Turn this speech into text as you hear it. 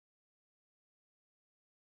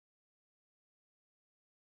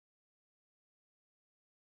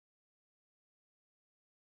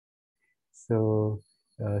So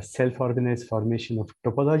self-organized formation of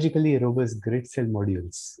topologically robust grid cell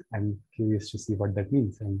modules. I'm curious to see what that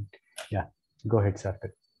means. And yeah, go ahead,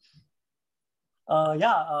 Sarthak.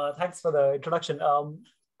 Thanks for the introduction.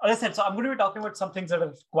 As I said, so I'm going to be talking about some things that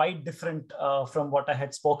are quite different from what I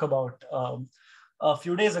had spoke about a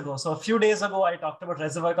few days ago. So a few days ago, I talked about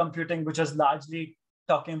reservoir computing, which is largely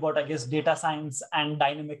talking about, I guess, data science and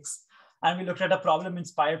dynamics. And we looked at a problem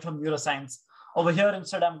inspired from neuroscience. Over here,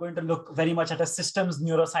 instead, I'm going to look very much at a systems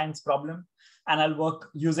neuroscience problem, and I'll work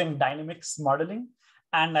using dynamics modeling,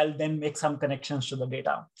 and I'll then make some connections to the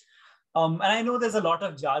data. And I know there's a lot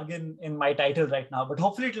of jargon in my title right now, but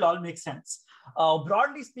hopefully it'll all make sense.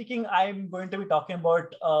 Broadly speaking, I'm going to be talking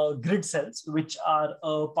about grid cells, which are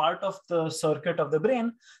a part of the circuit of the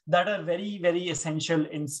brain that are very, very essential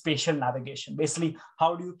in spatial navigation. Basically,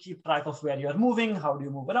 how do you keep track of where you're moving? How do you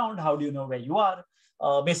move around? How do you know where you are?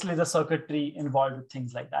 Basically, the circuitry involved with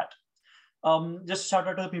things like that. Just shout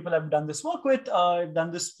out to the people I've done this work with. I've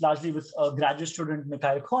done this largely with a graduate student,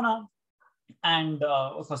 Mikhail Khona, and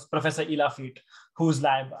of course, Professor Ilafit, whose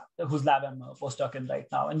lab I'm a postdoc in right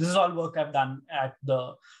now. And this is all work I've done at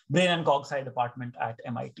the Brain and Cog Sci department at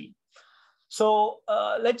MIT. So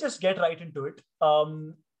let's just get right into it.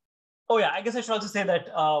 I guess I should also say that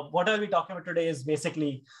what I'll be talking about today is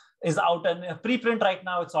basically out in a preprint right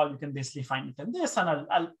now. It's all you can basically find it in this, and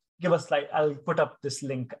I'll give a slide. I'll put up this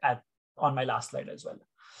link on my last slide as well.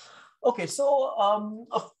 Okay, so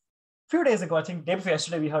a few days ago, I think day before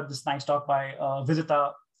yesterday, we heard this nice talk by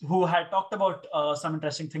Vidita, who had talked about some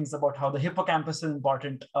interesting things about how the hippocampus is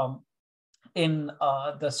important in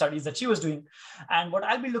the studies that she was doing. And what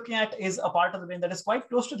I'll be looking at is a part of the brain that is quite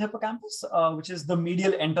close to the hippocampus, which is the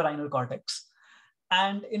medial entorhinal cortex.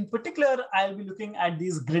 And in particular, I'll be looking at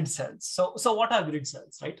these grid cells. So what are grid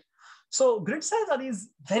cells, right? So grid cells are these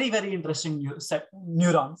very, very interesting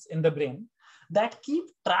neurons in the brain that keep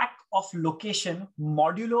track of location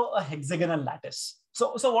modulo a hexagonal lattice.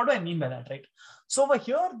 So what do I mean by that, right? So over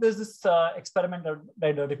here, there's this experiment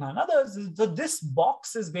by Durkheim and others. So this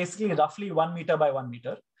box is basically roughly 1 meter by 1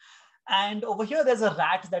 meter. And over here, there's a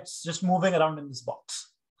rat that's just moving around in this box.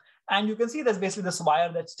 And you can see there's basically this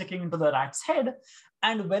wire that's sticking into the rat's head.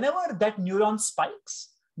 And whenever that neuron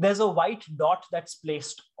spikes, there's a white dot that's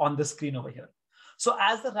placed on the screen over here. So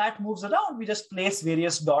as the rat moves around, we just place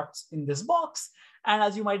various dots in this box. And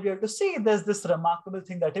as you might be able to see, there's this remarkable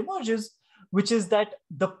thing that emerges, which is that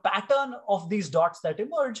the pattern of these dots that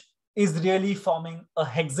emerge is really forming a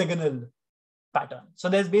hexagonal pattern. So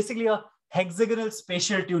there's basically a hexagonal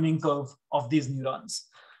spatial tuning curve of these neurons,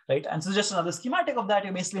 right? And so just another schematic of that,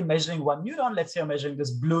 you're basically measuring one neuron. Let's say you're measuring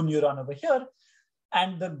this blue neuron over here.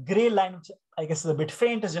 And the gray line, which I guess is a bit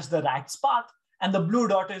faint, is just the rat's path. And the blue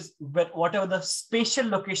dot is whatever the spatial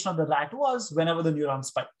location of the rat was whenever the neuron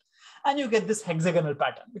spiked. And you get this hexagonal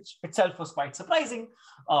pattern, which itself was quite surprising.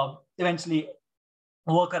 Eventually,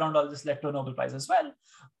 work around all this led to a Nobel Prize as well.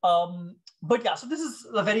 But yeah, so this is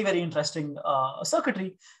a very, very interesting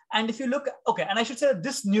circuitry. And if you look, okay, and I should say that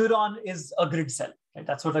this neuron is a grid cell, right?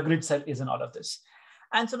 That's what a grid cell is in all of this.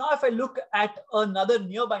 And so now if I look at another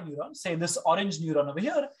nearby neuron, say this orange neuron over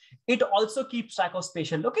here, it also keeps track of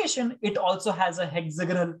spatial location. It also has a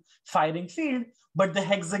hexagonal firing field, but the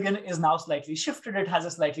hexagon is now slightly shifted. It has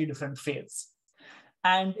a slightly different phase.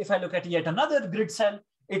 And if I look at yet another grid cell,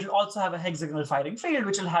 it will also have a hexagonal firing field,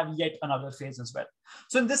 which will have yet another phase as well.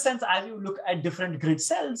 So in this sense, as you look at different grid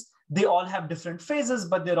cells, they all have different phases,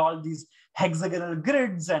 but they're all these hexagonal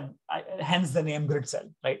grids, and hence the name grid cell,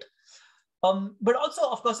 right? But also,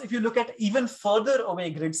 of course, if you look at even further away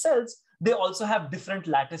grid cells, they also have different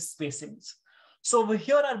lattice spacings. So over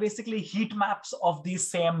here are basically heat maps of these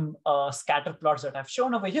same scatter plots that I've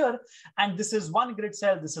shown over here. And this is one grid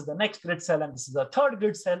cell, this is the next grid cell, and this is the third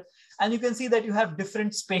grid cell. And you can see that you have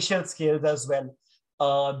different spatial scales as well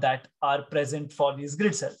that are present for these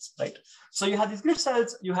grid cells, right? So you have these grid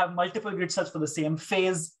cells, you have multiple grid cells for the same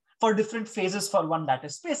phase, for different phases for one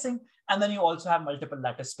lattice spacing, and then you also have multiple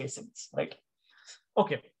lattice spacings, right?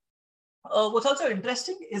 Okay. What's also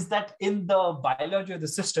interesting is that in the biology of the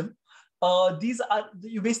system,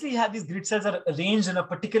 you basically have these grid cells are arranged in a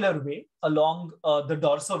particular way along the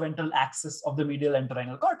dorsoventral axis of the medial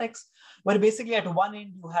entorhinal cortex, where basically at one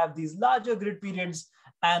end you have these larger grid periods,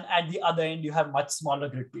 and at the other end you have much smaller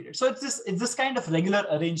grid periods. So it's this kind of regular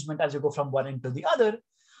arrangement as you go from one end to the other.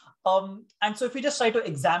 And so if we just try to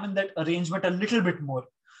examine that arrangement a little bit more.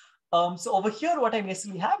 So over here, what I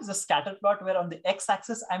basically have is a scatter plot where on the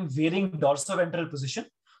x-axis, I'm varying dorsoventral position.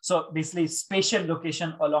 So basically spatial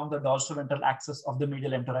location along the dorsoventral axis of the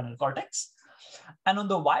medial entorhinal cortex. And on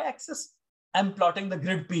the y-axis, I'm plotting the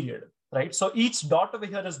grid period, right? So each dot over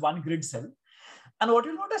here is one grid cell. And what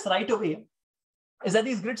you'll notice right away is that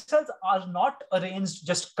these grid cells are not arranged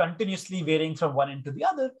just continuously varying from one end to the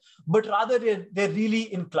other, but rather they're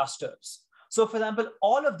really in clusters. So for example,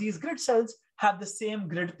 all of these grid cells have the same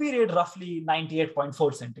grid period, roughly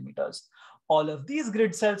 98.4 centimeters. All of these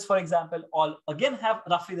grid cells, for example, all again have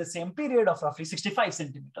roughly the same period of roughly 65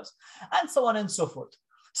 centimeters, and so on and so forth.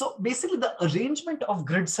 So basically the arrangement of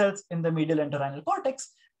grid cells in the medial entorhinal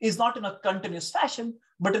cortex is not in a continuous fashion,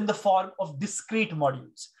 but in the form of discrete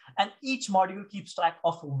modules. And each module keeps track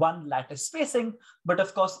of one lattice spacing, but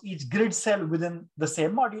of course, each grid cell within the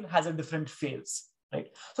same module has a different phase, right?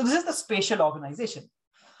 So this is the spatial organization.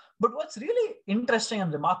 But what's really interesting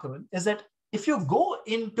and remarkable is that if you go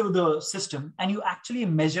into the system and you actually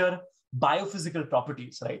measure biophysical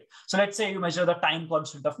properties, right? So let's say you measure the time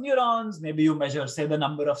constant of neurons, maybe you measure, say, the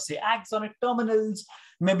number of, say, axonic terminals,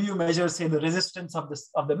 maybe you measure, say, the resistance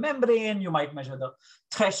of the membrane, you might measure the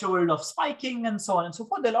threshold of spiking, and so on and so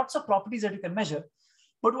forth. There are lots of properties that you can measure.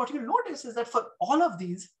 But what you'll notice is that for all of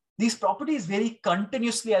these properties vary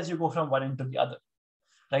continuously as you go from one end to the other,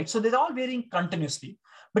 right? So they're all varying continuously.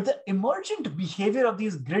 But the emergent behavior of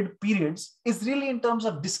these grid periods is really in terms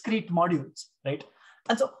of discrete modules, right?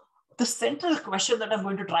 And so the central question that I'm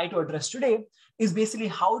going to try to address today is basically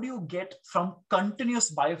how do you get from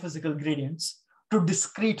continuous biophysical gradients to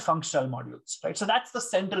discrete functional modules, right? So that's the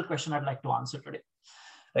central question I'd like to answer today,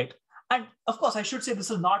 right? And of course, I should say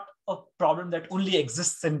this is not a problem that only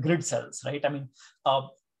exists in grid cells, right? I mean,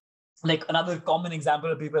 like another common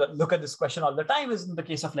example of people look at this question all the time is in the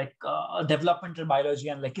case of like developmental biology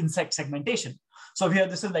and like insect segmentation. So here,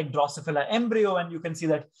 this is like Drosophila embryo, and you can see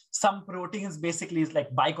that some proteins basically is like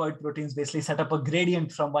bicoid proteins basically set up a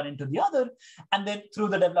gradient from one end to the other. And then through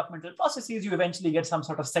the developmental processes, you eventually get some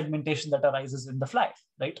sort of segmentation that arises in the fly,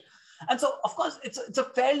 right? And so of course, it's a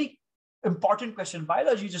fairly important question in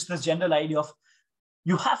biology, just this general idea of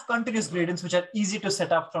you have continuous gradients, which are easy to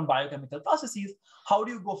set up from biochemical processes. How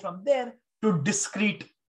do you go from there to discrete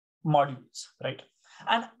modules, right?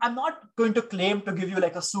 And I'm not going to claim to give you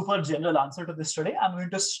like a super general answer to this today. I'm going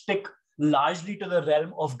to stick largely to the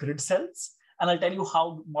realm of grid cells, and I'll tell you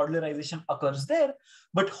how modularization occurs there.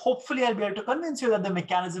 But hopefully I'll be able to convince you that the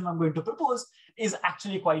mechanism I'm going to propose is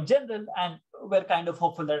actually quite general, and we're kind of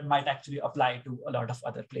hopeful that it might actually apply to a lot of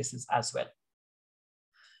other places as well.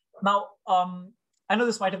 Now, I know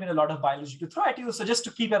this might have been a lot of biology to throw at you. So just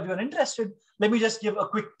to keep everyone interested, let me just give a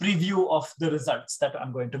quick preview of the results that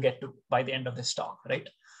I'm going to get to by the end of this talk, right?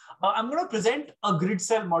 I'm going to present a grid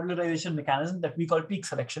cell modularization mechanism that we call peak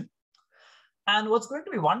selection. And what's going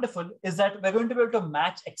to be wonderful is that we're going to be able to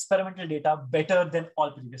match experimental data better than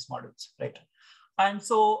all previous models, right? And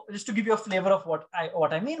so just to give you a flavor of what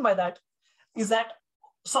I mean by that is that,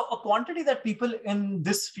 so a quantity that people in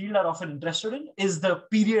this field are often interested in is the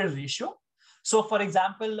period ratio. So for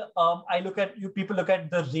example, people look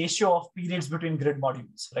at the ratio of periods between grid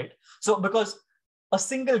modules, right? So because a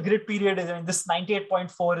single grid period is, I mean, this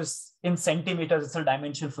 98.4 is in centimeters, it's a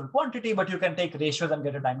dimensionful quantity, but you can take ratios and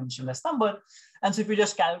get a dimensionless number. And so if you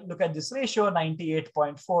just look at this ratio,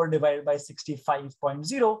 98.4 divided by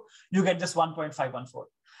 65.0, you get this 1.514.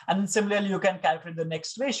 And then similarly, you can calculate the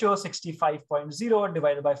next ratio, 65.0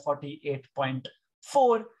 divided by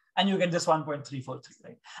 48.4, and you get this 1.343,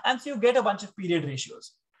 right? And so you get a bunch of period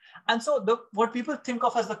ratios. And so what people think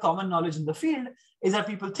of as the common knowledge in the field is that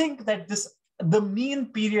people think that the mean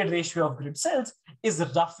period ratio of grid cells is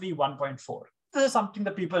roughly 1.4. This is something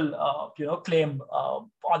that people claim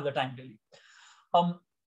all the time, really.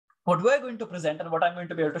 What we're going to present and what I'm going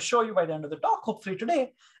to be able to show you by the end of the talk, hopefully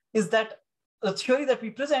today, is that the theory that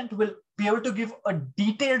we present will be able to give a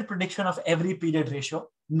detailed prediction of every period ratio,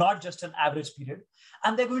 not just an average period.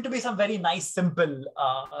 And they're going to be some very nice, simple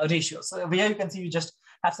ratios. So here you can see you just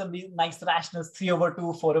have some nice rationals, 3/2,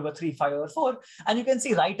 4/3, 5/4. And you can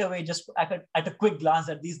see right away, just at a quick glance,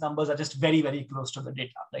 that these numbers are just very, very close to the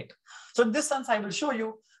data, right? So in this sense, I will show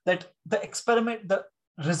you that the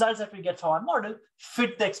results that we get from our model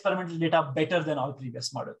fit the experimental data better than all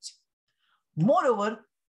previous models. Moreover,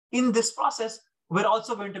 in this process, we're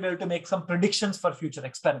also going to be able to make some predictions for future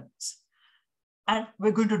experiments. And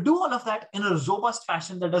we're going to do all of that in a robust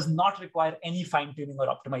fashion that does not require any fine-tuning or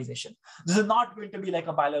optimization. This is not going to be like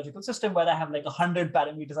a biological system where I have like 100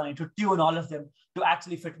 parameters and I need to tune all of them to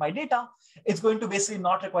actually fit my data. It's going to basically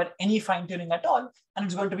not require any fine-tuning at all, and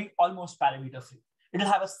it's going to be almost parameter-free. It'll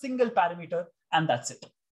have a single parameter, and that's it,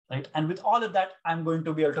 right? And with all of that, I'm going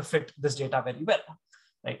to be able to fit this data very well,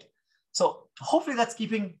 right? So hopefully that's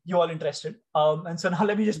keeping you all interested. And so now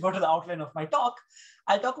let me just go to the outline of my talk.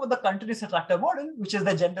 I'll talk about the continuous attractor model, which is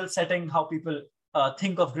the general setting, how people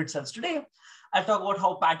think of grid cells today. I'll talk about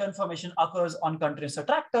how pattern formation occurs on continuous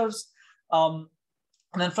attractors. And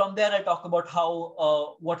then from there, I talk about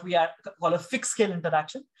how what we call a fixed scale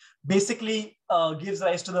interaction basically gives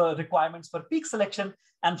rise to the requirements for peak selection.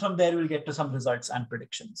 And from there, we'll get to some results and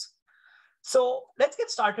predictions. So let's get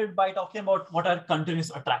started by talking about what are continuous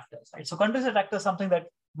attractors, right? So continuous attractors is something that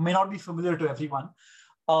may not be familiar to everyone.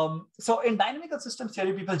 So in dynamical systems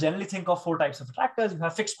theory, people generally think of 4 types of attractors. You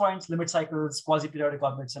have fixed points, limit cycles, quasi-periodic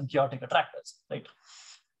orbits, and chaotic attractors, right?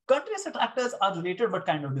 Continuous attractors are related, but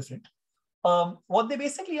kind of different. What they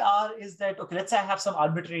basically are is that, okay, let's say I have some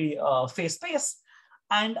arbitrary phase space,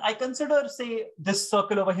 and I consider, say, this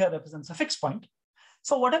circle over here represents a fixed point.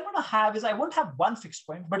 So what I'm going to have is I won't have one fixed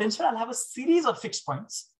point, but instead I'll have a series of fixed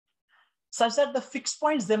points such that the fixed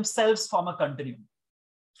points themselves form a continuum,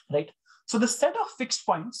 right? So the set of fixed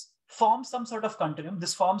points forms some sort of continuum.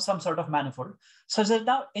 This forms some sort of manifold, such that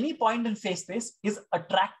now any point in phase space is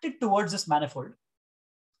attracted towards this manifold.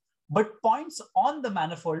 But points on the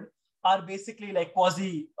manifold are basically like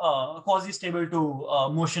quasi-stable to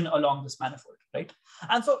motion along this manifold, right?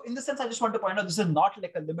 And so in this sense, I just want to point out, this is not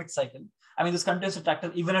like a limit cycle. I mean, this continuous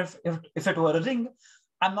attractor, even if it were a ring,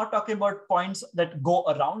 I'm not talking about points that go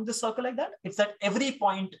around the circle like that. It's that every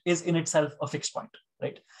point is in itself a fixed point,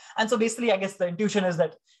 right? And so basically, I guess the intuition is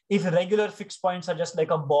that if regular fixed points are just like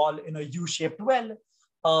a ball in a U-shaped well,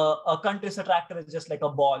 a continuous attractor is just like a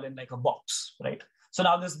ball in like a box, right? So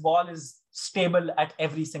now this ball is stable at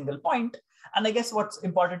every single point. And I guess what's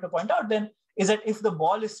important to point out then is that if the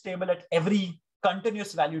ball is stable at every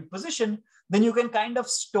continuous valued position, then you can kind of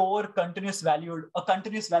store a continuous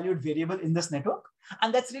valued variable in this network.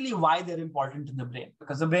 And that's really why they're important in the brain,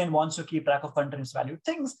 because the brain wants to keep track of continuous valued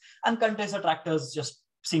things, and continuous attractors just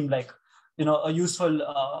seem like, you know, a useful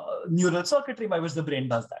neural circuitry by which the brain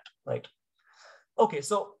does that, right? Okay,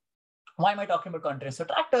 so why am I talking about continuous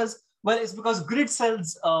attractors? Well, it's because grid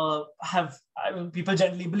cells people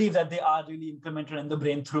generally believe that they are really implemented in the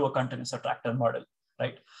brain through a continuous attractor model,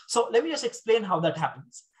 right? So let me just explain how that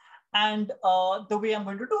happens. And the way I'm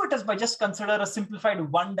going to do it is by just consider a simplified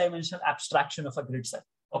one-dimensional abstraction of a grid cell.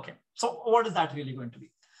 Okay, so what is that really going to be?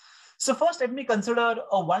 So first, let me consider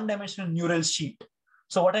a one-dimensional neural sheet.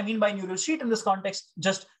 So what I mean by neural sheet in this context,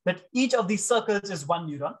 just that each of these circles is one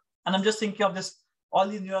neuron. And I'm just thinking of this, all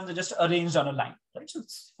these neurons are just arranged on a line, right? So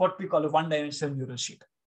it's what we call a one-dimensional neural sheet.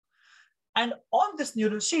 And on this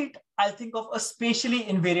neural sheet, I'll think of a spatially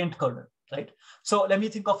invariant kernel, right? So let me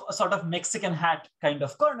think of a sort of Mexican hat kind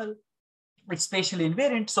of kernel. It's spatially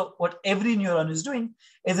invariant. So what every neuron is doing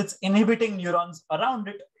is it's inhibiting neurons around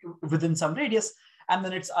it within some radius, and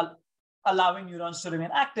then it's allowing neurons to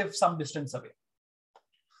remain active some distance away.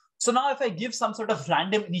 So now if I give some sort of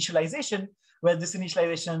random initialization, where this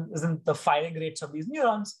initialization isn't the firing rates of these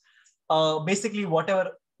neurons, basically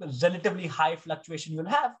whatever relatively high fluctuation you'll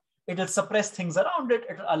have, it'll suppress things around it,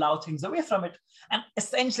 it'll allow things away from it. And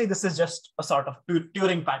essentially this is just a sort of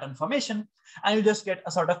Turing pattern formation, and you just get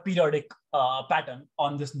a sort of periodic pattern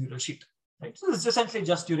on this neural sheet, right? So this is essentially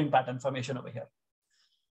just Turing pattern formation over here.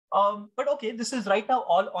 But okay, this is right now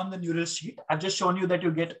all on the neural sheet. I've just shown you that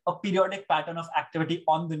you get a periodic pattern of activity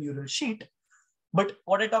on the neural sheet. But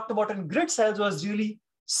what I talked about in grid cells was really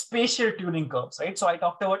spatial tuning curves, right? So I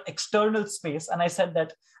talked about external space, and I said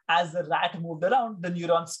that as the rat moved around, the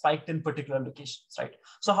neurons spiked in particular locations, right?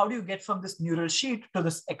 So how do you get from this neural sheet to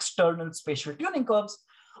this external spatial tuning curves?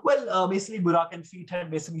 Well, basically Burak and Feet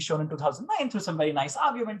had basically shown in 2009 through some very nice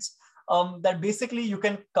arguments that basically you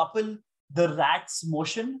can couple the rat's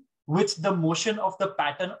motion with the motion of the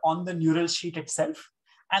pattern on the neural sheet itself.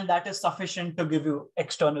 And that is sufficient to give you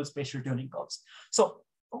external spatial tuning curves. So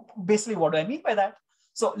basically, what do I mean by that?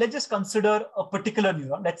 So let's just consider a particular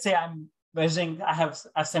neuron. Let's say I'm measuring, I've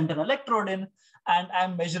sent an electrode in, and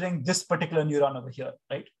I'm measuring this particular neuron over here,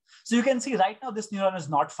 right? So you can see right now this neuron is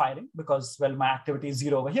not firing because, well, my activity is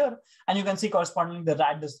 0 over here. And you can see correspondingly the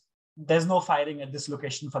rat, there's no firing at this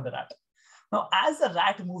location for the rat. Now, as the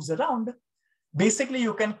rat moves around, basically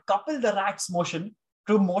you can couple the rat's motion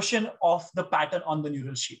to motion of the pattern on the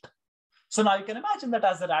neural sheet. So now you can imagine that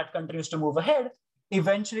as the rat continues to move ahead,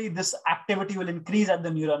 eventually this activity will increase at the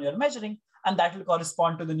neuron you're measuring, and that will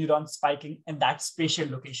correspond to the neuron spiking in that spatial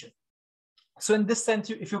location. So in this sense,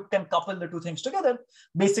 if you can couple the two things together,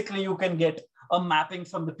 basically you can get a mapping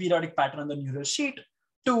from the periodic pattern on the neural sheet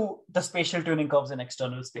to the spatial tuning curves in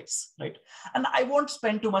external space, right? And I won't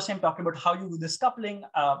spend too much time talking about how you do this coupling.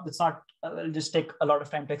 It'll just take a lot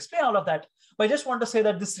of time to explain all of that. But I just want to say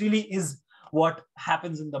that this really is what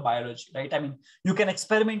happens in the biology, right? I mean, you can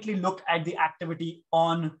experimentally look at the activity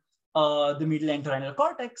on the medial entorhinal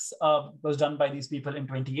cortex, was done by these people in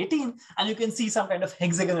 2018. And you can see some kind of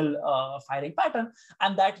hexagonal firing pattern.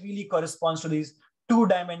 And that really corresponds to these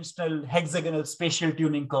two-dimensional hexagonal spatial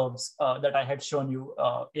tuning curves that I had shown you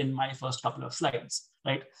in my first couple of slides,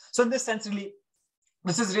 right? So in this sense, really,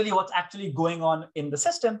 this is really what's actually going on in the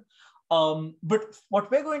system. But what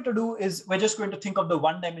we're going to do is we're just going to think of the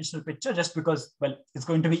one-dimensional picture just because, well, it's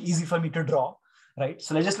going to be easy for me to draw, right?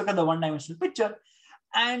 So let's just look at the one-dimensional picture.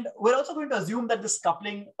 And we're also going to assume that this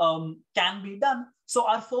coupling can be done. So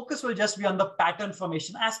our focus will just be on the pattern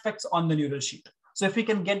formation aspects on the neural sheet. So if we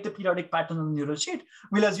can get the periodic pattern on the neural sheet,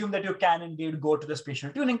 we'll assume that you can indeed go to the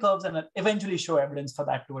spatial tuning curves and eventually show evidence for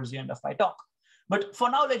that towards the end of my talk. But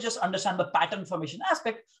for now, let's just understand the pattern formation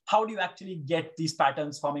aspect. How do you actually get these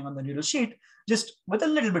patterns forming on the neural sheet? Just with a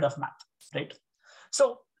little bit of math, right?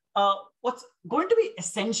 So what's going to be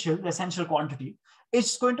essential, the essential quantity,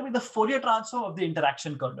 is going to be the Fourier transform of the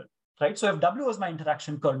interaction kernel, right? So if W was my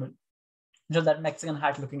interaction kernel, just that Mexican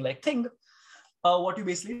hat looking like thing, what you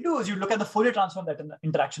basically do is you look at the Fourier transform of that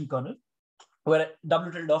interaction kernel, where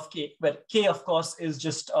W tilde of K, where K, of course, is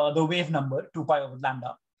just the wave number, 2 pi over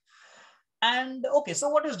lambda. And okay, so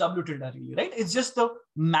what is W tilde really, right? It's just the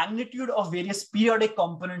magnitude of various periodic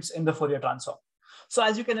components in the Fourier transform. So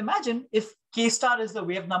as you can imagine, if K star is the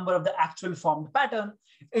wave number of the actual formed pattern,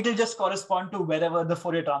 it will just correspond to wherever the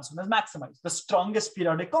Fourier transform is maximized. The strongest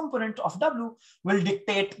periodic component of W will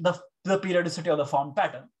dictate the periodicity of the formed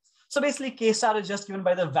pattern. So basically K star is just given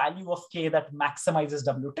by the value of K that maximizes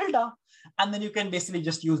W tilde. And then you can basically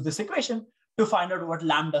just use this equation to find out what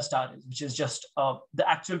lambda star is, which is just the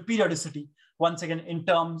actual periodicity, once again, in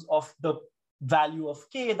terms of the value of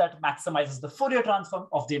K that maximizes the Fourier transform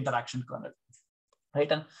of the interaction kernel,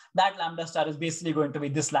 right? And that lambda star is basically going to be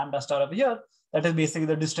this lambda star over here. That is basically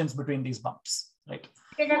the distance between these bumps, right?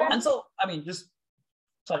 And so, I mean, just,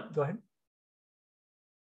 sorry, go ahead.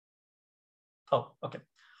 Oh, okay.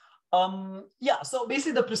 Yeah, so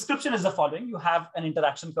basically the prescription is the following. You have an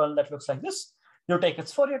interaction kernel that looks like this. You take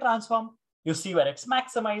its Fourier transform, you see where it's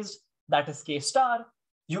maximized, that is K star,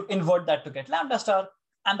 you invert that to get lambda star,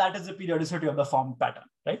 and that is the periodicity of the formed pattern,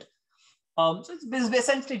 right? So it's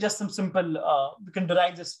essentially just some simple, we can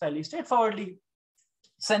derive this fairly straightforwardly,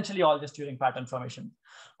 essentially all just Turing pattern formation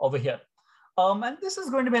over here. And this is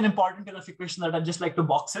going to be an important kind of equation that I'd just like to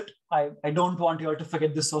box it. I don't want you all to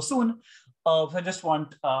forget this so soon. I just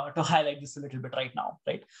want to highlight this a little bit right now,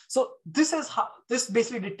 right? So this is how, this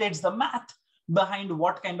basically dictates the math behind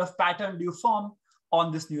what kind of pattern do you form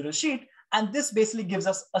on this neural sheet. And this basically gives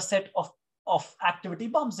us a set of activity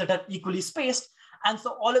bumps that are equally spaced. And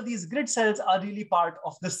so all of these grid cells are really part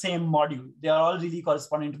of the same module. They are all really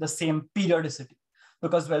corresponding to the same periodicity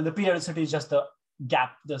because, well, the periodicity is just the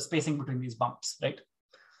gap, the spacing between these bumps, right?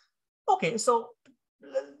 Okay, so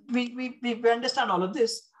we understand all of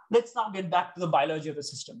this. Let's now get back to the biology of the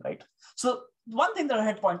system, right? So one thing that I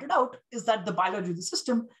had pointed out is that the biology of the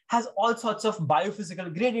system has all sorts of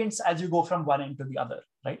biophysical gradients as you go from one end to the other,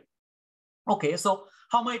 right? Okay, so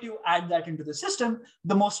how might you add that into the system?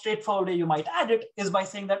 The most straightforward way you might add it is by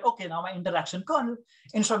saying that, okay, now my interaction kernel,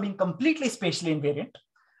 instead of being completely spatially invariant,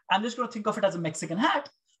 I'm just going to think of it as a Mexican hat,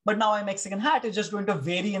 but now my Mexican hat is just going to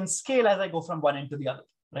vary in scale as I go from one end to the other,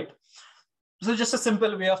 right? So just a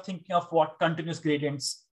simple way of thinking of what continuous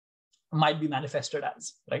gradients might be manifested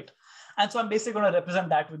as, right? And so I'm basically going to represent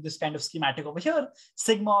that with this kind of schematic over here.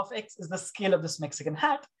 Sigma of x is the scale of this Mexican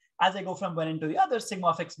hat. As I go from one end to the other, sigma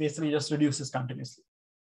of x basically just reduces continuously.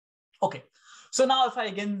 Okay, so now if I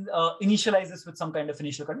again initialize this with some kind of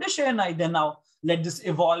initial condition, I then now let this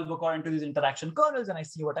evolve according to these interaction kernels and I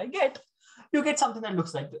see what I get, you get something that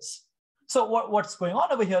looks like this. So what's going on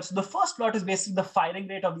over here? So the first plot is basically the firing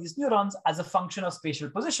rate of these neurons as a function of spatial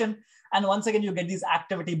position. And once again, you get these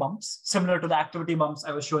activity bumps, similar to the activity bumps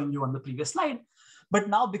I was showing you on the previous slide. But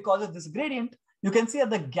now because of this gradient, you can see that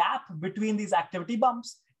the gap between these activity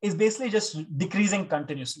bumps is basically just decreasing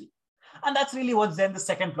continuously. And that's really what's then the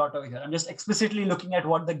second plot over here. I'm just explicitly looking at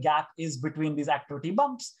what the gap is between these activity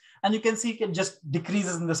bumps. And you can see it just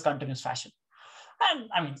decreases in this continuous fashion. And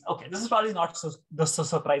I mean, okay, this is probably not so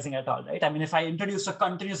surprising at all, right? I mean, if I introduced a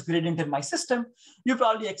continuous gradient in my system, you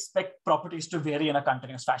probably expect properties to vary in a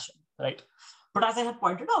continuous fashion, right? But as I had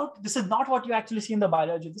pointed out, this is not what you actually see in the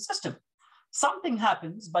biology of the system. Something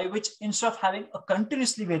happens by which instead of having a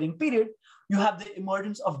continuously varying period, you have the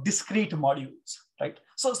emergence of discrete modules, right?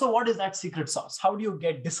 So what is that secret sauce? How do you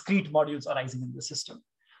get discrete modules arising in the system?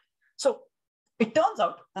 So it turns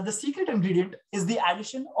out that the secret ingredient is the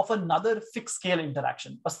addition of another fixed scale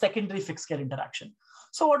interaction, a secondary fixed scale interaction.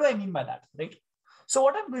 So what do I mean by that, right? So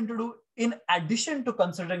what I'm going to do, in addition to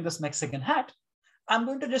considering this Mexican hat, I'm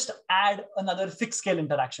going to just add another fixed scale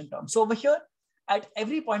interaction term. So over here, at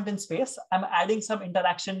every point in space, I'm adding some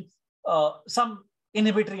interaction, some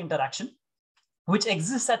inhibitory interaction, which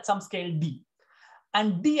exists at some scale d.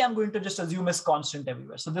 And d, I'm going to just assume is constant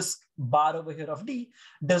everywhere. So this bar over here of d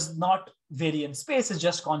does not vary in space, it's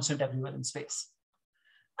just constant everywhere in space.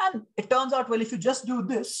 And it turns out, well, if you just do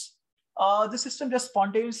this, the system just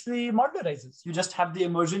spontaneously modularizes. You just have the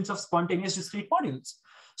emergence of spontaneous discrete modules.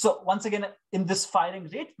 So once again, in this firing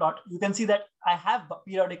rate plot, you can see that I have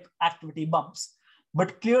periodic activity bumps,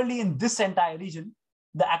 but clearly in this entire region,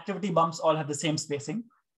 the activity bumps all have the same spacing.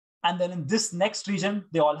 And then in this next region,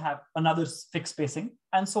 they all have another fixed spacing,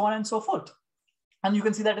 and so on and so forth. And you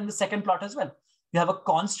can see that in the second plot as well. You have a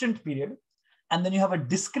constant period, and then you have a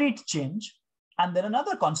discrete change, and then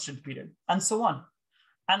another constant period, and so on.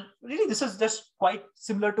 And really, this is just quite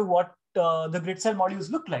similar to what the grid cell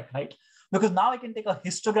modules look like, right? Because now I can take a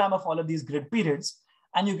histogram of all of these grid periods,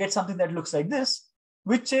 and you get something that looks like this,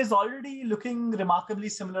 which is already looking remarkably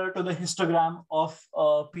similar to the histogram of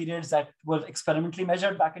periods that were experimentally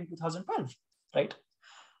measured back in 2012, right?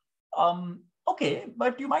 Okay,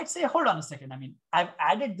 but you might say, hold on a second. I mean, I've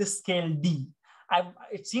added this scale D.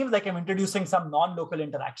 It seems like I'm introducing some non-local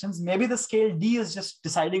interactions. Maybe the scale D is just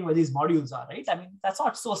deciding where these modules are, right? I mean, that's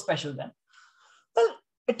not so special then. Well,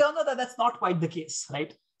 it turns out that that's not quite the case,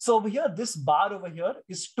 right? So over here, this bar over here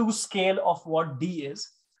is 2 scale of what D is.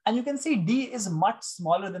 And you can see D is much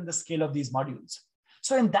smaller than the scale of these modules.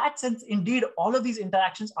 So in that sense, indeed, all of these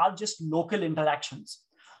interactions are just local interactions.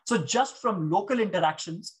 So just from local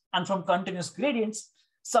interactions and from continuous gradients,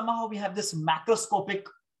 somehow we have this macroscopic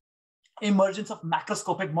emergence of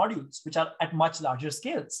macroscopic modules, which are at much larger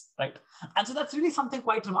scales, right? And so that's really something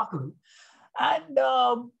quite remarkable. And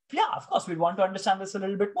yeah, of course, we'd want to understand this a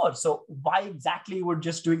little bit more. So why exactly would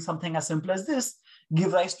just doing something as simple as this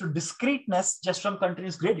give rise to discreteness just from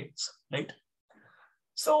continuous gradients, right?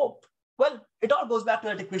 So, well, it all goes back to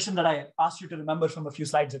that equation that I asked you to remember from a few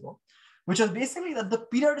slides ago, which was basically that the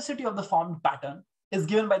periodicity of the formed pattern is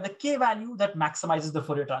given by the k value that maximizes the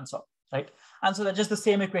Fourier transform, right? And so that's just the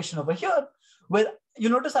same equation over here, where you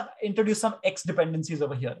notice I've introduced some x dependencies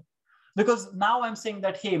over here, because now I'm saying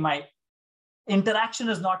that, hey, my interaction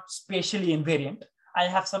is not spatially invariant. I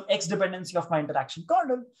have some x dependency of my interaction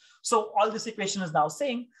kernel. So all this equation is now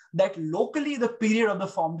saying that locally the period of the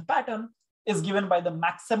formed pattern is given by the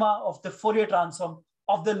maxima of the Fourier transform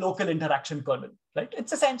of the local interaction kernel, right?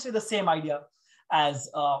 It's essentially the same idea as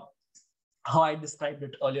how I described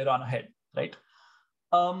it earlier on ahead, right?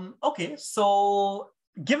 Okay, so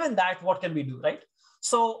given that, what can we do, right?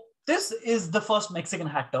 So this is the first Mexican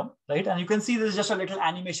hat term, right? And you can see this is just a little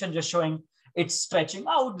animation just showing it's stretching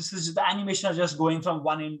out. This is just the animation of just going from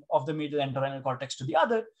one end of the medial entorhinal cortex to the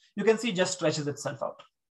other. You can see it just stretches itself out.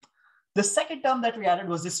 The second term that we added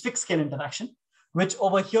was this fixed scale interaction, which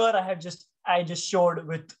over here I just showed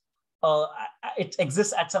with, it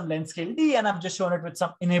exists at some length scale D, and I've just shown it with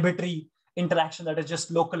some inhibitory interaction that is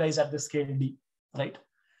just localized at the scale D, right?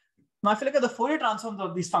 Now, if you look at the Fourier transforms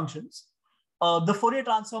of these functions, the Fourier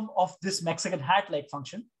transform of this Mexican hat-like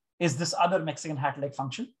function is this other Mexican hat-like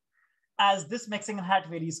function. As this Mexican hat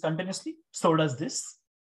varies continuously, so does this.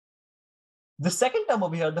 The second term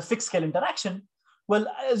over here, the fixed scale interaction, well,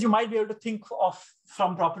 as you might be able to think of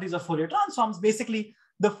from properties of Fourier transforms, basically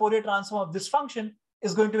the Fourier transform of this function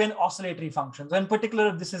is going to be an oscillatory function. So in particular,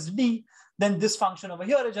 if this is D, then this function over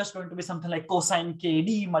here is just going to be something like cosine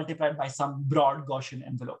KD multiplied by some broad Gaussian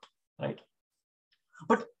envelope, right?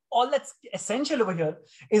 But all that's essential over here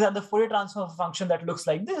is that the Fourier transform of a function that looks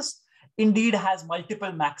like this indeed has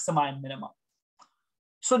multiple maxima and minima.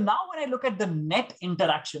 So now when I look at the net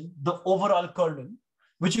interaction, the overall kernel,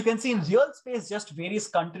 which you can see in real space just varies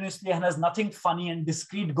continuously and has nothing funny and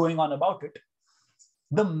discrete going on about it,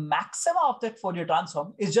 the maxima of that Fourier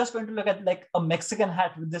transform is just going to look at like a Mexican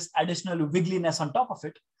hat with this additional wiggliness on top of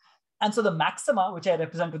it. And so the maxima, which I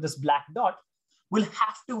represent with this black dot, will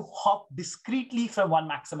have to hop discretely from one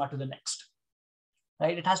maxima to the next,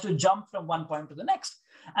 right? It has to jump from one point to the next.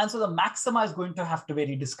 And so the maxima is going to have to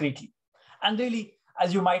vary discretely. And really,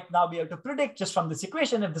 as you might now be able to predict just from this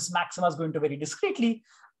equation, if this maxima is going to vary discretely,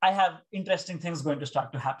 I have interesting things going to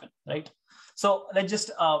start to happen, right? So let's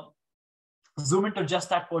just zoom into just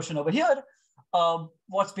that portion over here.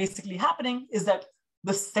 What's basically happening is that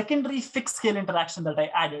the secondary fixed scale interaction that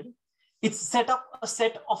I added, it's set up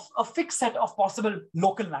a fixed set of possible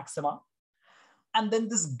local maxima. And then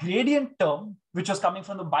this gradient term, which was coming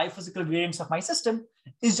from the biophysical gradients of my system,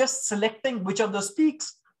 is just selecting which of those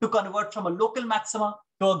peaks to convert from a local maxima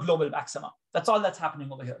to a global maxima. That's all that's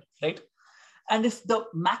happening over here, right? And if the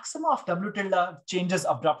maxima of W tilde changes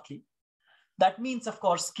abruptly, That means, of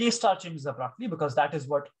course, K star changes abruptly because that is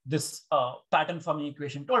what this pattern forming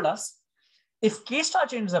equation told us. If K star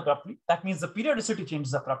changes abruptly, that means the periodicity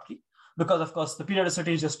changes abruptly because, of course, the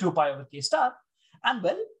periodicity is just 2 pi over K star. And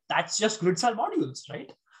well, that's just grid cell modules,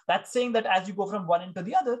 right? That's saying that as you go from one end to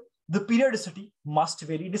the other, the periodicity must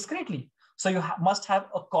vary discretely. So you must have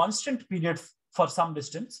a constant period for some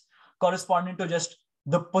distance corresponding to just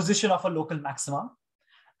the position of a local maxima.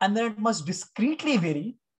 And then it must discretely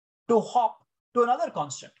vary to hop to another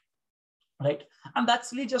constant, right? And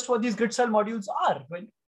that's really just what these grid cell modules are, right?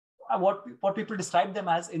 What people describe them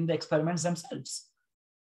as in the experiments themselves.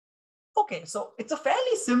 Okay, so it's a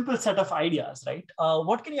fairly simple set of ideas, right?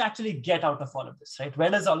 What can you actually get out of all of this, right? Where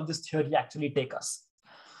does all of this theory actually take us?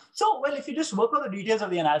 So, well, if you just work on the details of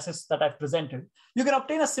the analysis that I've presented, you can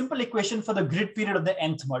obtain a simple equation for the grid period of the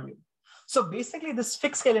nth module. So basically this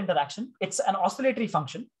fixed scale interaction, it's an oscillatory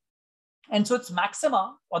function. And so its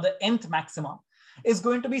maxima or the nth maxima is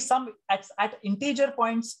going to be some at integer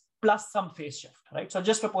points plus some phase shift, right? So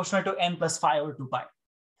just proportional to n plus phi over 2 pi.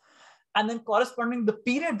 And then corresponding the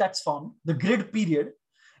period that's formed, the grid period,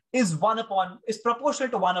 is proportional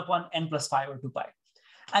to 1 upon n plus phi over 2 pi.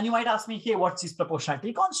 And you might ask me, hey, what's these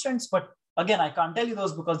proportionality constants? But again, I can't tell you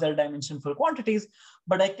those because they're dimensionful quantities,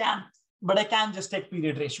 but I can just take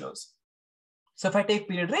period ratios. So if I take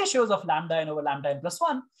period ratios of lambda n over lambda n plus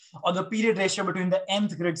 1, or the period ratio between the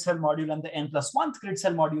nth grid cell module and the n plus 1th grid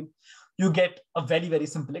cell module, you get a very, very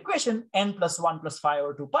simple equation, n plus 1 plus phi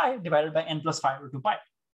over 2 pi divided by n plus phi over 2 pi.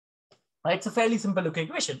 Right? It's a fairly simple looking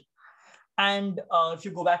equation. And if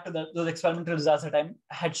you go back to those experimental results that I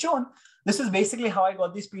had shown, this is basically how I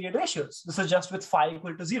got these period ratios. This is just with phi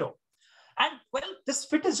equal to 0. And well, this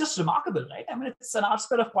fit is just remarkable, right? I mean, it's an R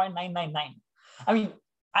square of 0.999. I mean,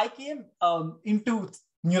 I came into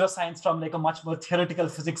neuroscience from like a much more theoretical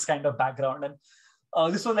physics kind of background.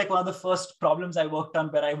 And this was like one of the first problems I worked on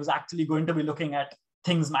where I was actually going to be looking at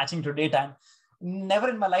things matching to data. And never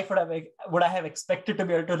in my life would I have expected to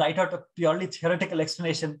be able to write out a purely theoretical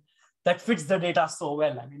explanation that fits the data so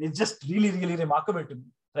well. I mean, it's just really, really remarkable to me,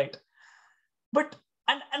 right? But,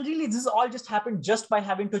 and really this all just happened just by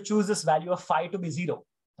having to choose this value of phi to be 0,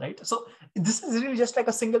 right? So this is really just like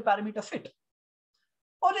a single parameter fit.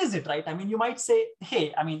 Or is it, right? I mean, you might say,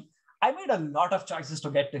 hey, I mean, I made a lot of choices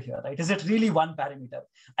to get to here, right? Is it really one parameter?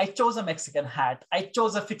 I chose a Mexican hat. I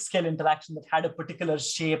chose a fixed scale interaction that had a particular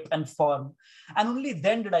shape and form. And only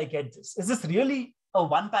then did I get this. Is this really a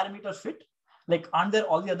one parameter fit? Like, aren't there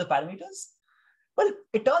all the other parameters? Well,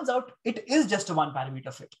 it turns out it is just a one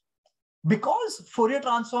parameter fit. Because Fourier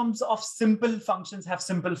transforms of simple functions have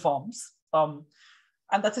simple forms.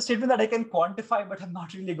 And that's a statement that I can quantify, but I'm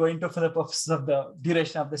not really going to for the purposes of the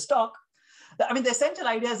duration of this talk. I mean, the essential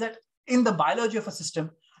idea is that in the biology of a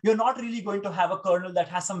system, you're not really going to have a kernel that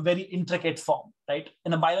has some very intricate form, right?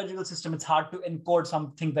 In a biological system, it's hard to encode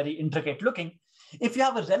something very intricate looking. If you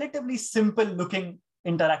have a relatively simple looking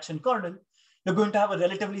interaction kernel, you're going to have a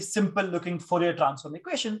relatively simple looking Fourier transform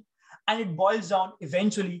equation, and it boils down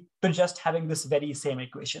eventually to just having this very same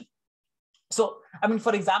equation. So, I mean,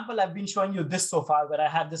 for example, I've been showing you this so far where I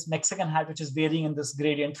have this Mexican hat, which is varying in this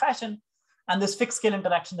gradient fashion, and this fixed scale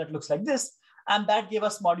interaction that looks like this. And that gave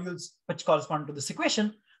us modules which correspond to this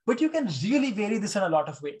equation. But you can really vary this in a lot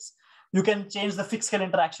of ways. You can change the fixed scale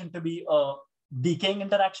interaction to be a decaying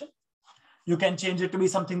interaction. You can change it to be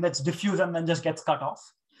something that's diffuse and then just gets cut off.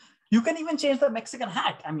 You can even change the Mexican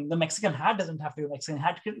hat. I mean, the Mexican hat doesn't have to be a Mexican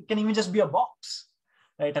hat. It can even just be a box.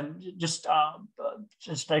 Right, and just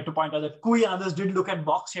try to point out that Cui and others did look at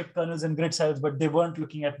box-shaped kernels and grid cells, but they weren't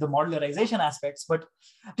looking at the modularization aspects. But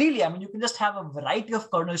really, I mean, you can just have a variety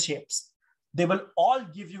of kernel shapes. They will all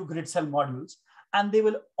give you grid cell modules, and they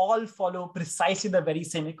will all follow precisely the very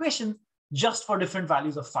same equation, just for different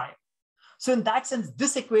values of phi. So in that sense,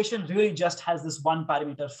 this equation really just has this one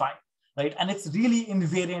parameter phi, right? And it's really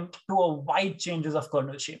invariant to a wide changes of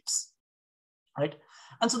kernel shapes, right?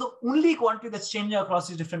 And so the only quantity that's changing across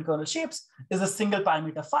these different kernel shapes is a single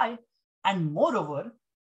parameter phi. And moreover,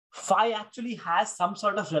 phi actually has some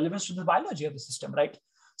sort of relevance to the biology of the system, right?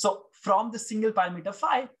 So from the single parameter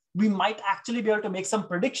phi, we might actually be able to make some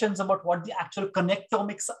predictions about what the actual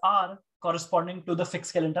connectomics are corresponding to the fixed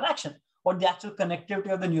scale interaction, what the actual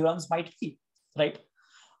connectivity of the neurons might be, right?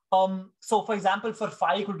 So for example, for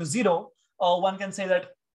phi equal to 0, one can say that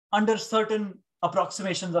under certain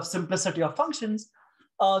approximations of simplicity of functions,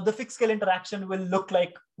 the fixed scale interaction will look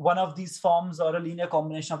like one of these forms or a linear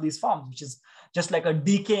combination of these forms, which is just like a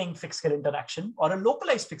decaying fixed scale interaction or a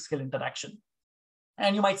localized fixed scale interaction.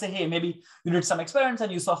 And you might say, hey, maybe you did some experiments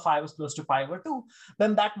and you saw phi was close to pi over 2.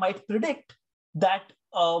 Then that might predict that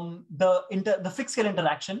the fixed scale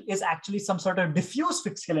interaction is actually some sort of diffuse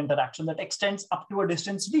fixed scale interaction that extends up to a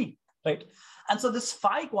distance d, right? And so this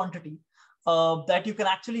phi quantity that you can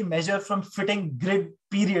actually measure from fitting grid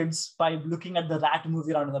periods by looking at the rat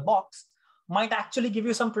moving around in the box might actually give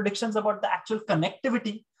you some predictions about the actual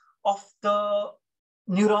connectivity of the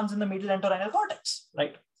neurons in the medial entorhinal cortex,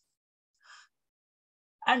 right?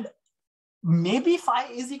 And maybe phi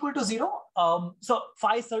is equal to 0. So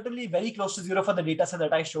phi is certainly very close to 0 for the data set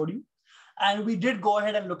that I showed you. And we did go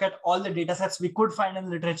ahead and look at all the data sets we could find in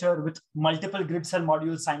the literature with multiple grid cell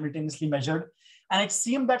modules simultaneously measured. And it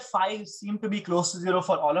seemed that phi seemed to be close to 0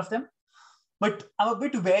 for all of them. But I'm a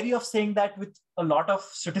bit wary of saying that with a lot of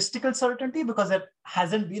statistical certainty because there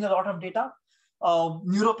hasn't been a lot of data.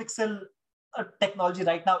 Neuropixel technology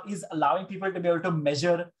right now is allowing people to be able to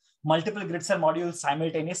measure multiple grid cell modules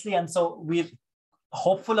simultaneously. And so we're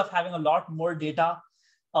hopeful of having a lot more data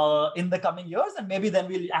in the coming years. And maybe then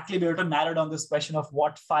we'll actually be able to narrow down this question of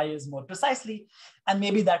what phi is more precisely. And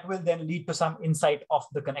maybe that will then lead to some insight of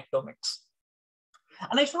the connectomics.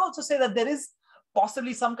 And I should also say that there is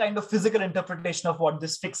possibly some kind of physical interpretation of what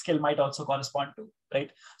this fixed scale might also correspond to,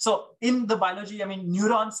 right? So in the biology, I mean,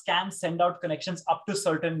 neurons can send out connections up to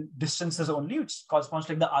certain distances only, which corresponds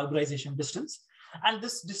to like the arborization distance. And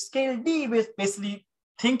this scale D is basically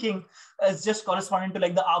thinking is just corresponding to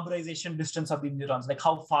like the arborization distance of the neurons, like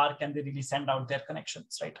how far can they really send out their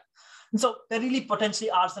connections, right? And so there really potentially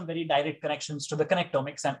are some very direct connections to the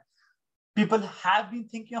connectomics, and people have been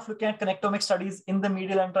thinking of looking at connectomic studies in the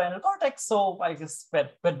medial entorhinal cortex. So I guess we're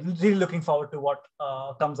really looking forward to what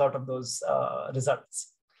comes out of those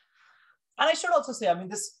results. And I should also say, I mean,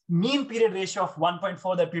 this mean period ratio of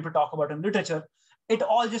 1.4 that people talk about in literature, it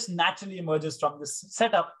all just naturally emerges from this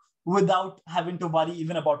setup without having to worry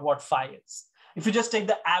even about what phi is. If you just take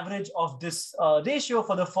the average of this ratio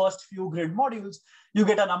for the first few grid modules, you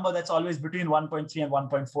get a number that's always between 1.3 and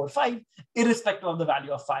 1.45, irrespective of the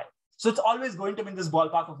value of phi. So it's always going to be in this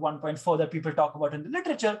ballpark of 1.4 that people talk about in the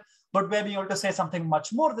literature, but we're being able to say something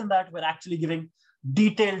much more than that. We're actually giving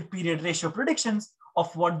detailed period ratio predictions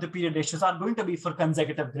of what the period ratios are going to be for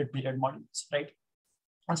consecutive grid period modules, right?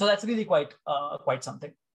 And so that's really quite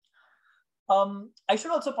something. I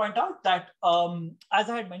should also point out that, as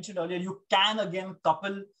I had mentioned earlier, you can again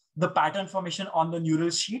couple the pattern formation on the neural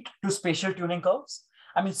sheet to spatial tuning curves.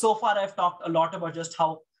 I mean, so far I've talked a lot about just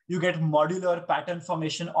how you get modular pattern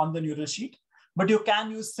formation on the neural sheet, but you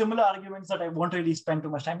can use similar arguments that I won't really spend too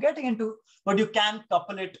much time getting into, but you can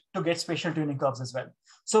couple it to get spatial tuning curves as well.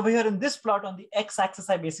 So over here in this plot on the x-axis,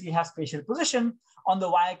 I basically have spatial position. On the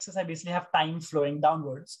y-axis, I basically have time flowing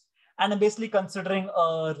downwards. And I'm basically considering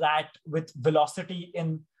a rat with velocity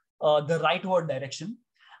in the rightward direction.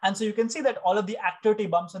 And so you can see that all of the activity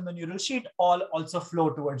bumps on the neural sheet all also flow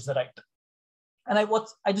towards the right. And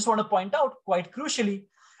I just want to point out quite crucially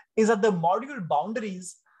is that the module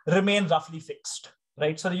boundaries remain roughly fixed,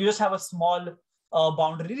 right? So you just have a small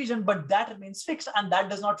boundary region, but that remains fixed and that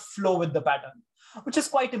does not flow with the pattern, which is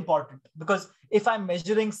quite important because if I'm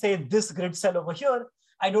measuring, say, this grid cell over here,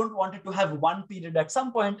 I don't want it to have one period at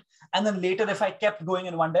some point, and then later, if I kept going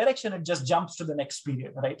in one direction, it just jumps to the next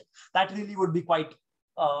period, right? That really would be quite,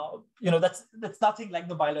 that's nothing like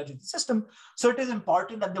the biology of the system. So it is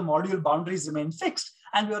important that the module boundaries remain fixed,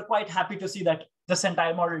 and we are quite happy to see that this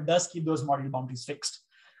entire model does keep those module boundaries fixed.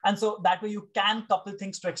 And so that way you can couple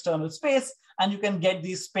things to external space, and you can get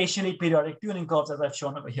these spatially periodic tuning curves as I've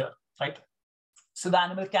shown over here, right? So the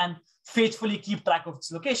animal can faithfully keep track of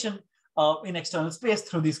its location in external space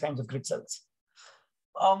through these kinds of grid cells.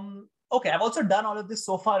 Okay, I've also done all of this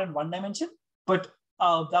so far in one dimension, but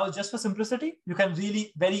that was just for simplicity. You can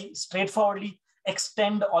really very straightforwardly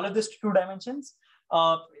extend all of this to 2 dimensions.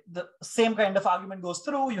 The same kind of argument goes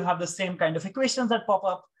through. You have the same kind of equations that pop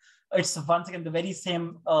up. It's once again the very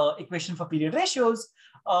same equation for period ratios,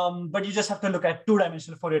 but you just have to look at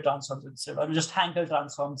 2-dimensional Fourier transforms instead, or just Hankel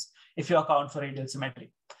transforms if you account for radial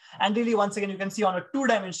symmetry. And really, once again, you can see on a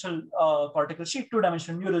 2-dimensional cortical sheet,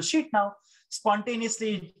 2-dimensional neural sheet now,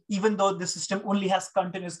 spontaneously, even though the system only has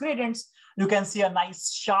continuous gradients, you can see a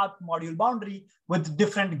nice sharp module boundary with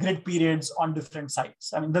different grid periods on different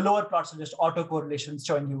sides. I mean, the lower plots are just autocorrelations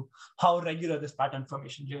showing you how regular this pattern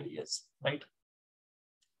formation really is, right?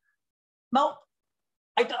 Now,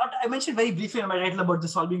 I mentioned very briefly in my title about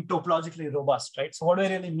this all being topologically robust, right? So what do I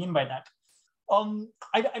really mean by that?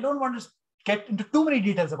 I don't want to get into too many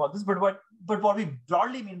details about this, but what we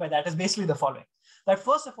broadly mean by that is basically the following. That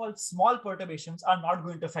first of all, small perturbations are not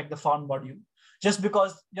going to affect the found module. Just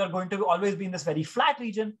because you're going to always be in this very flat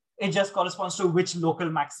region, it just corresponds to which local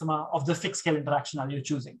maxima of the fixed scale interaction are you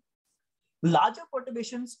choosing. Larger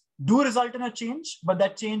perturbations do result in a change, but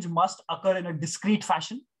that change must occur in a discrete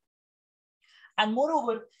fashion. And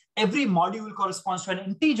moreover, every module corresponds to an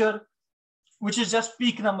integer, which is just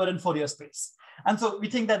peak number in Fourier space. And so we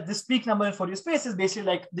think that this peak number in Fourier space is basically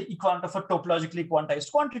like the equivalent of a topologically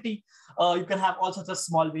quantized quantity. You can have all sorts of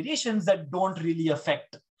small variations that don't really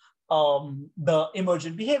affect the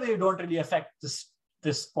emergent behavior. You don't really affect this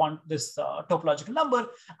topological number,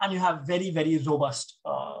 and you have very, very robust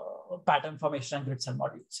pattern formation and grid cell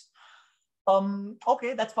modules.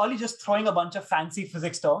 Okay, that's probably just throwing a bunch of fancy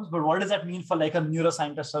physics terms, but what does that mean for like a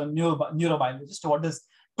neuroscientist or a neurobiologist? What does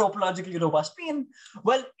topologically robust mean?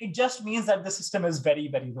 Well, it just means that the system is very,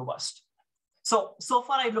 very robust. So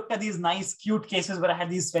far I looked at these nice, cute cases where I had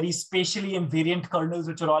these very spatially invariant kernels,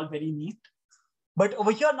 which are all very neat. But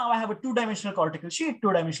over here now I have a two-dimensional cortical sheet,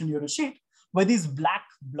 two-dimensional neural sheet, where these black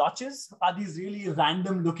blotches are these really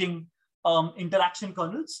random looking interaction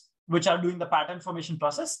kernels, which are doing the pattern formation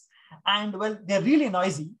process. And well, they're really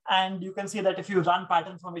noisy. And you can see that if you run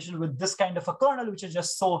pattern formation with this kind of a kernel, which is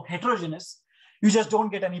just so heterogeneous, you just don't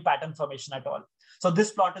get any pattern formation at all. So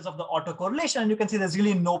this plot is of the autocorrelation, and you can see there's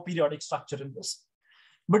really no periodic structure in this.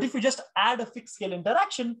 But if you just add a fixed scale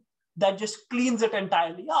interaction, that just cleans it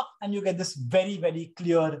entirely up, and you get this very, very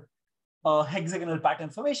clear hexagonal pattern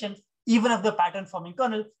formation, even if the pattern forming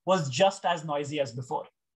kernel was just as noisy as before.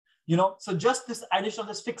 You know, so just this addition of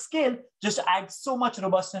this fixed scale just adds so much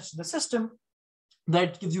robustness to the system that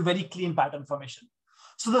it gives you very clean pattern formation.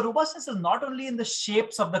 So the robustness is not only in the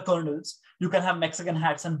shapes of the kernels. You can have Mexican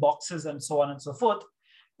hats and boxes and so on and so forth.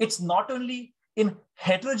 It's not only in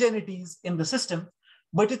heterogeneities in the system,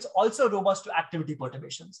 but it's also robust to activity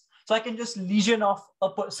perturbations. So I can just lesion off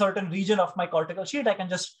a certain region of my cortical sheet. I can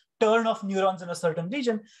just turn off neurons in a certain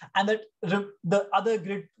region, and that the other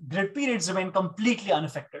grid periods remain completely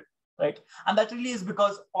unaffected, right? And that really is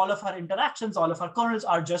because all of our interactions, all of our kernels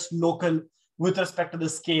are just local with respect to the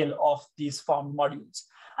scale of these formed modules.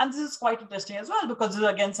 And this is quite interesting as well, because this is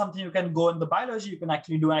again something you can go in the biology, you can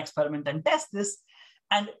actually do an experiment and test this.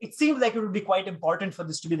 And it seems like it would be quite important for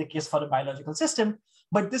this to be the case for a biological system.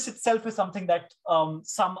 But this itself is something that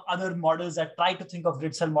some other models that try to think of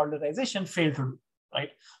grid cell modularization fail to do, right?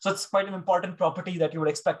 So it's quite an important property that you would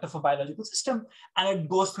expect of a biological system, and it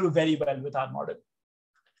goes through very well with our model.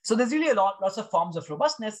 So there's really lots of forms of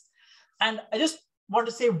robustness. And I just want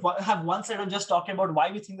to say, have one slide on just talking about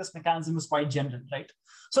why we think this mechanism is quite general, right?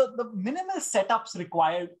 So the minimal setups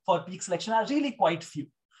required for peak selection are really quite few.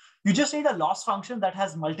 You just need a loss function that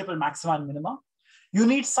has multiple maxima and minima. You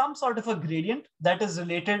need some sort of a gradient that is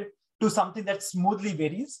related to something that smoothly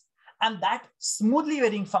varies. And that smoothly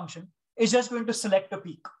varying function is just going to select a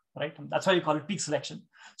peak, right? And that's why you call it peak selection.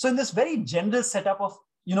 So in this very general setup of,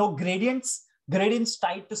 you know, gradients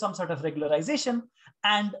tied to some sort of regularization,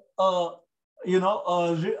 and a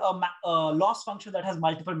loss function that has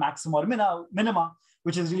multiple maxima or minima,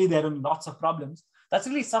 which is really there in lots of problems, that's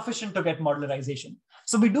really sufficient to get modularization.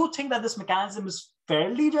 So we do think that this mechanism is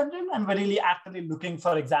fairly general, and we're really actively looking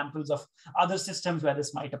for examples of other systems where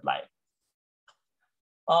this might apply.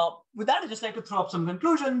 With that, I'd just like to throw up some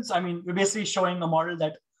conclusions. I mean, we're basically showing a model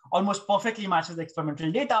that almost perfectly matches the experimental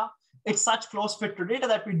data. It's such close fit to data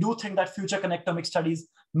that we do think that future connectomic studies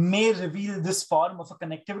may reveal this form of a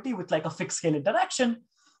connectivity with like a fixed scale interaction.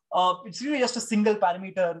 It's really just a single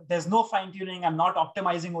parameter. There's no fine tuning. I'm not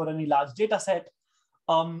optimizing over any large data set.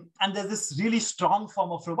 And there's this really strong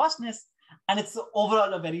form of robustness, and it's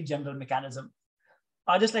overall a very general mechanism.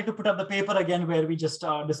 I'd just like to put up the paper again where we just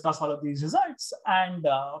discuss all of these results, and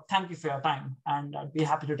thank you for your time, and I'd be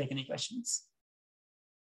happy to take any questions.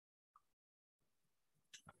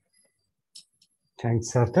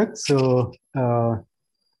 Thanks, Sarthak. So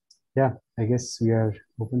yeah, I guess we are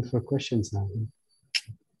open for questions now.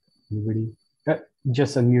 Anybody?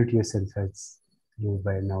 Just unmute yourself, as you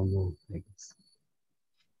by now know, I guess.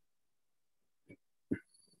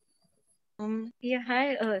 Yeah,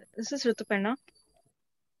 hi, this is Rituparna.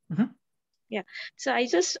 Mm-hmm. Yeah, so I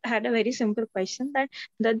just had a very simple question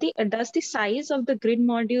does the size of the grid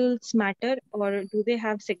modules matter, or do they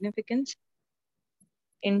have significance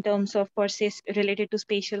in terms of, for say, related to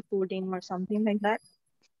spatial coding or something like that?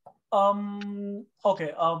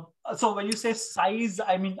 Okay. So when you say size,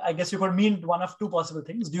 I mean, I guess you could mean one of two possible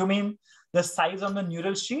things. Do you mean the size on the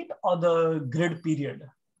neural sheet or the grid period?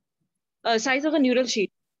 Size of a neural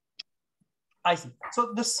sheet. I see.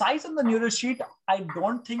 So the size on the neural sheet, I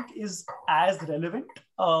don't think is as relevant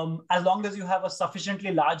as long as you have a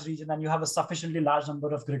sufficiently large region and you have a sufficiently large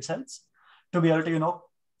number of grid cells to be able to,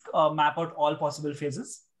 map out all possible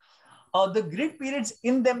phases. The grid periods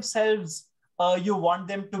in themselves, you want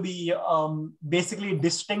them to be basically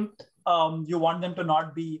distinct you want them to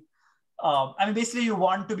not be, I mean, basically you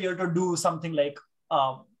want to be able to do something like,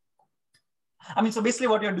 so basically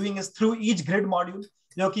what you're doing is through each grid module,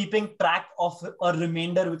 you're keeping track of a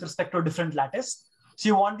remainder with respect to a different lattice. So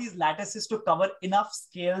you want these lattices to cover enough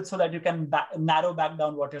scale so that you can narrow back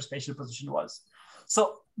down what your spatial position was.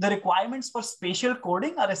 So the requirements for spatial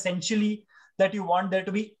coding are essentially that you want there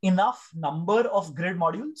to be enough number of grid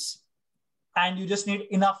modules, and you just need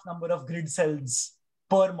enough number of grid cells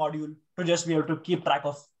per module to just be able to keep track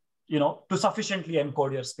of, to sufficiently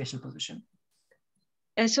encode your spatial position.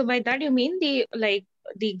 And so by that you mean the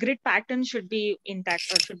grid pattern should be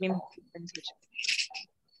intact or should be consistent?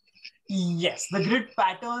 Yes, the grid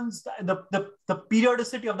patterns, the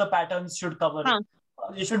periodicity of the patterns should cover.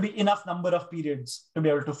 There should be enough number of periods to be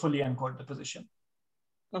able to fully encode the position.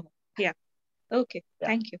 Oh, yeah. Okay. Yeah.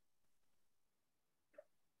 Thank you.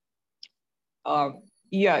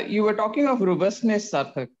 Yeah, you were talking of robustness,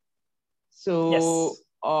 Sarthak. So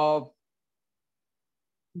yes.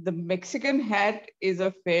 The Mexican hat is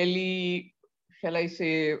a fairly, shall I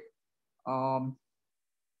say,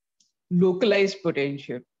 localized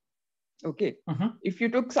potential. Okay. If you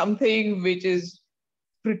took something which is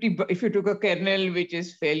if you took a kernel which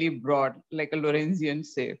is fairly broad, like a Lorentzian,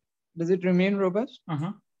 say, does it remain robust?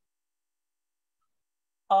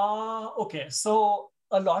 Okay, so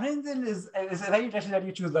a Lorentzian is very interesting that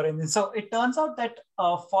you choose Lorentzian. So it turns out that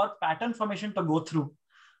for pattern formation to go through,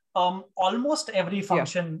 almost every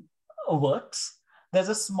function works. There's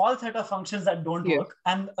a small set of functions that don't work,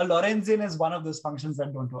 and a Lorentzian is one of those functions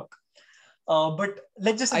that don't work. But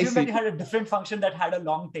let's just assume that you had a different function that had a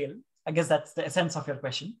long tail. I guess that's the essence of your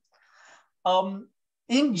question.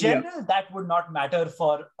 In general, that would not matter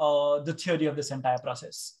for the theory of this entire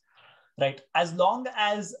process, right? As long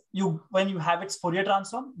as when you have its Fourier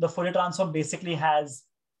transform, the Fourier transform basically has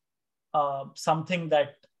something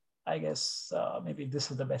that, I guess, maybe this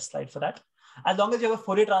is the best slide for that. As long as you have a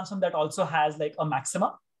Fourier transform that also has like a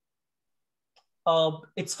maxima,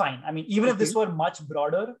 it's fine. I mean, even if this were much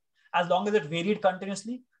broader, as long as it varied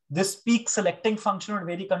continuously, this peak selecting function would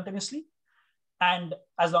vary continuously. And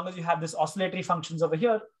as long as you have this oscillatory functions over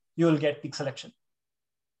here, you will get peak selection.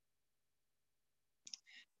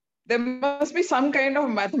 There must be some kind of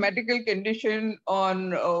mathematical condition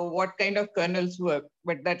on what kind of kernels work,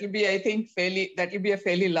 but that will be, I think, that will be a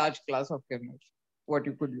fairly large class of kernels, what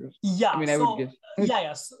you could use. Yeah, I mean, I would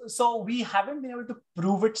guess. So we haven't been able to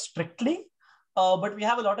prove it strictly, but we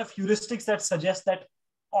have a lot of heuristics that suggest that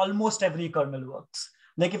almost every kernel works.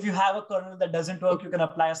 Like if you have a kernel that doesn't work, you can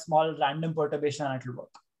apply a small random perturbation and it will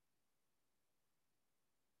work.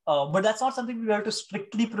 But that's not something we were able to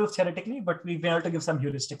strictly prove theoretically, but we've been able to give some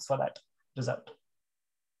heuristics for that result.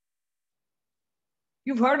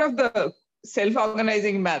 You've heard of the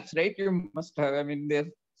self-organizing maps, right? You must have. I mean,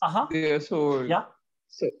 they're so... Yeah.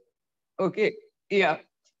 So, okay. Yeah.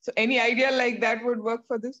 So any idea like that would work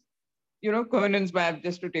for this? Covenant's map,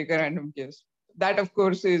 just to take a random case. That, of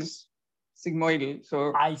course, is sigmoidal.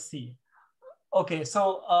 So I see. Okay,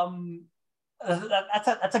 so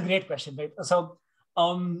that's a great question, right? So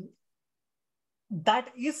that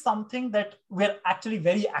is something that we're actually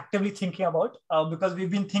very actively thinking about because we've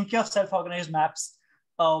been thinking of self-organized maps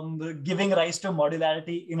giving rise to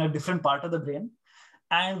modularity in a different part of the brain.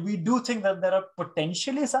 And we do think that there are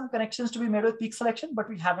potentially some connections to be made with peak selection, but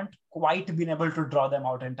we haven't quite been able to draw them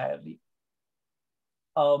out entirely.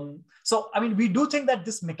 So, I mean, we do think that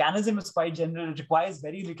this mechanism is quite general. It requires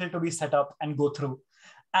very little to be set up and go through.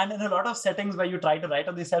 And in a lot of settings where you try to write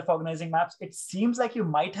on these self-organizing maps, it seems like you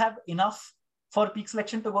might have enough for peak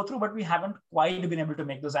selection to go through, but we haven't quite been able to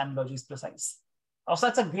make those analogies precise. So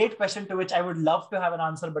that's a great question to which I would love to have an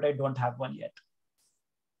answer, but I don't have one yet.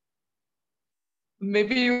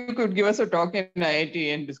 Maybe you could give us a talk in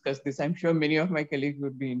IIT and discuss this. I'm sure many of my colleagues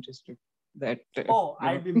would be interested.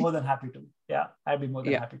 I'd be more than happy to. Yeah, I'd be more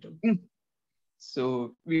than happy to.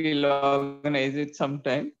 So we'll organize it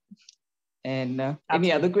sometime. And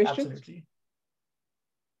any other questions? Absolutely.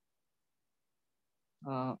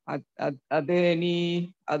 Are there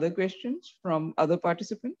any other questions from other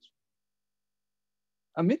participants?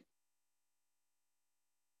 Amit?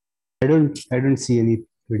 I don't see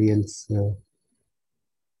anybody else who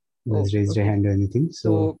has raised a hand or anything.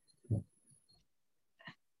 So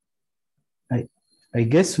I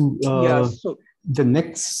guess the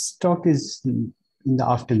next talk is in the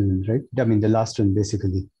afternoon, right? I mean, the last one,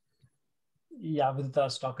 basically. Yeah, with the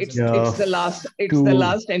talk. It's the last. It's the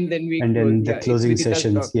last, and then the closing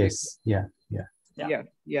sessions. Yes. Yeah. Okay.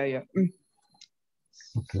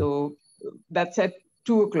 So that's at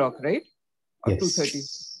 2 o'clock, right? Or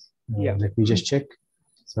yes. 2:30. Let me just check.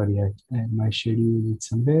 Sorry, my schedule is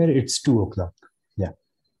somewhere. It's 2 o'clock. Yeah.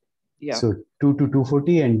 Yeah. So 2 to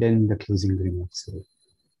 2:40, and then the closing remarks. So.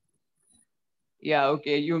 Yeah.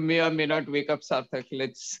 Okay. You may or may not wake up, Sarthak.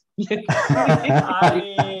 Let's I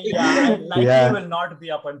likely will not be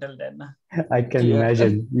up until then. I can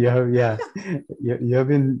imagine. You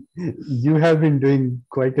have been doing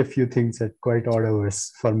quite a few things at quite odd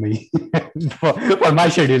hours for me, for my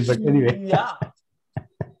schedule. But anyway. Yeah.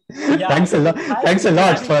 Thanks a lot. Thanks a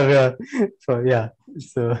lot for yeah.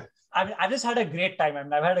 So. I've just had a great time.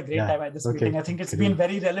 I've had a great time at this meeting. I think it's been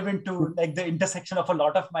very relevant to like the intersection of a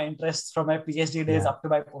lot of my interests from my PhD days up to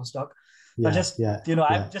my postdoc. I've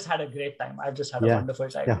just had a great time. I've just had a wonderful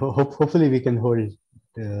time. Yeah, hopefully we can hold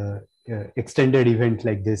extended event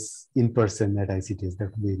like this in person at ICTS.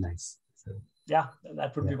 That would be nice. So, yeah,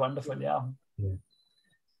 that would be wonderful.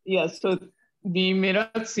 Yeah. So we may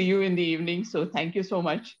not see you in the evening. So thank you so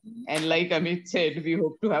much. And like Amit said, we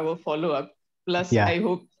hope to have a follow-up. Plus, I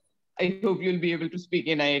hope you'll be able to speak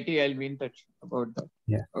in IIT. I'll be in touch about that.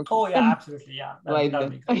 Yeah. Okay. Oh yeah, absolutely. Yeah. That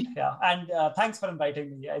would be great. Yeah. And thanks for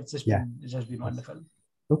inviting me. It's just been wonderful.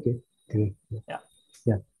 Okay. Great. Yeah.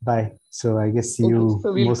 Yeah. Bye. So I guess see you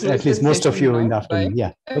at least most of you in the afternoon. Bye.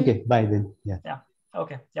 Yeah. Okay. Bye then. Yeah. Yeah.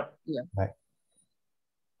 Okay. Yep. Yeah. Bye.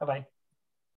 Bye-bye.